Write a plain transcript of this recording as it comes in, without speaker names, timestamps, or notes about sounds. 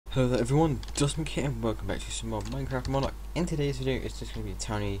Hello there everyone, DuskMinK and welcome back to some more Minecraft Monarch. In today's video, it's just going to be a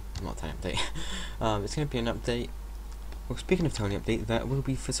Towny update. It's going to be an update. Well, speaking of Towny update, that will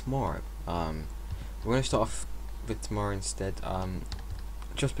be for tomorrow. We're going to start off with tomorrow instead.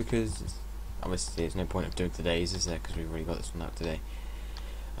 Just because obviously there's no point of doing today's, is there? Because we've already got this one out today.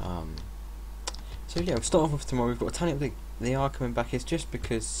 So yeah, we'll start off with tomorrow. We've got a Towny update. They are coming back. It's just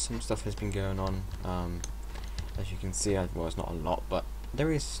because some stuff has been going on. As you can see, well, it's not a lot, but there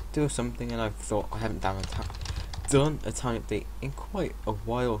is still something, and I thought I haven't done a Towny update in quite a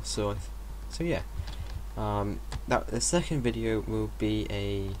while, so yeah. That the second video will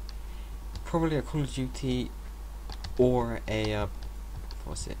be probably a Call of Duty or a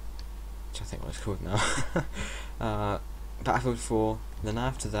what's it? Which I think what it's called now. Battlefield 4. Then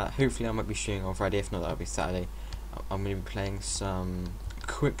after that, hopefully I might be shooting on Friday. If not, that'll be Saturday. I'm going to be playing some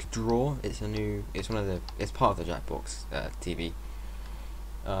Quick Draw. It's part of the Jackbox TV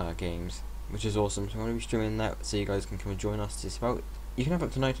games, which is awesome. So I'm going to be streaming that, so you guys can come and join us. You can have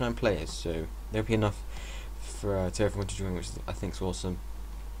up to 99 players, so there'll be enough for to everyone to join, which I think is awesome.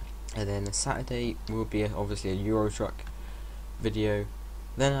 And then Saturday will be obviously a Euro Truck video.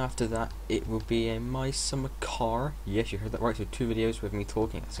 Then after that, it will be a My Summer Car. Yes, you heard that right. So 2 videos with me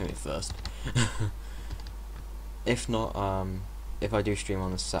talking. That's going to be first. If not, if I do stream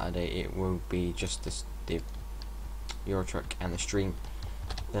on a Saturday, it will be just the Euro Truck and the stream.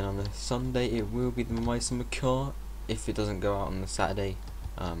 Then on the Sunday, it will be the My Summer Car. If it doesn't go out on the Saturday,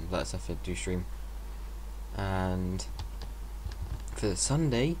 that's if I do stream. And for the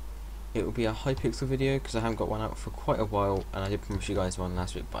Sunday, it will be a Hypixel video, because I haven't got one out for quite a while, and I did promise you guys one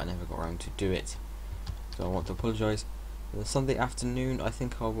last week, but I never got around to do it. So I want to apologise. The Sunday afternoon, I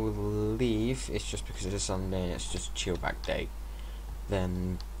think I will leave. It's just because it is Sunday and it's just a chill back day.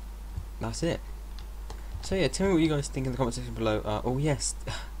 Then that's it. So yeah, tell me what you guys think in the comment section below. Oh yes,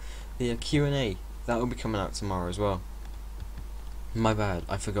 the Q&A, that will be coming out tomorrow as well. My bad,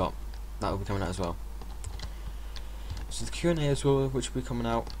 I forgot. That will be coming out as well. So the Q&A as well, which will be coming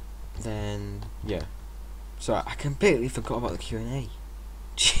out. Then yeah. So I completely forgot about the Q&A.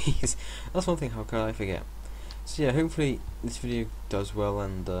 Jeez, that's one thing. How can I forget? So yeah, hopefully this video does well,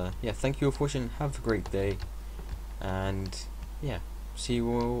 and yeah, thank you all for watching. Have a great day, and yeah, see you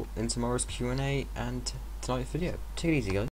all in tomorrow's Q&A and tonight's video. Take it easy, guys.